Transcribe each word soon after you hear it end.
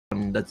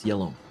green, that's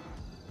yellow.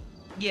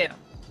 Yeah.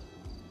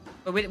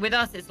 But with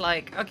us, it's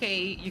like, okay,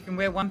 you can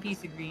wear one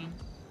piece of green.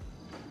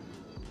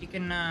 You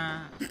can,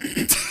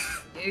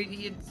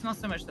 it's not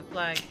so much the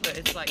flag, but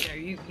it's like,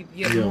 you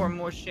have more and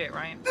more shit,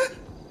 right?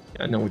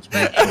 I know what you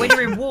mean. But when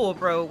you're in war,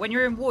 bro, when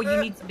you're in war, you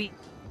need to be...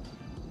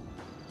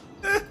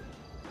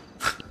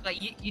 Like,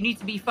 you need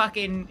to be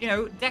fucking,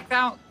 decked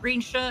out,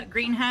 green shirt,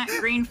 green hat,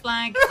 green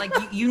flag. Like,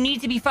 you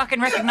need to be fucking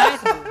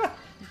recognizable.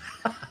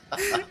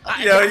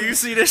 Yo, you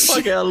see this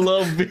shit? I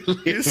love Billy.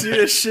 You see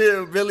this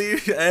shit, Billy?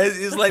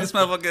 It's like this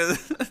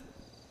motherfucker.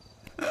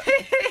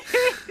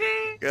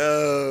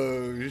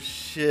 Oh,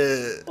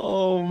 shit.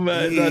 Oh,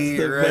 man, he that's ain't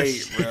the right,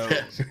 best bro.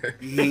 ever.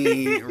 He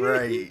ain't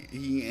right.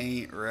 He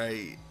ain't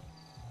right.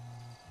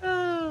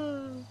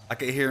 I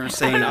can hear him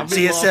saying,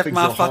 GSF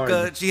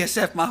motherfucker,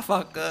 GSF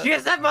motherfucker.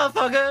 GSF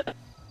motherfucker.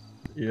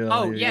 Yeah,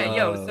 oh, yeah,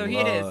 yo, so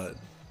here it Lord. is.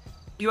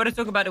 You want to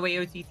talk about the way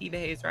OTT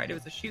behaves, right? There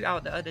was a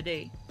shootout the other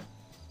day.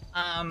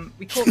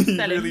 We caught the He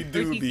selling really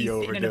do OTT be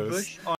sitting in a overdose. bush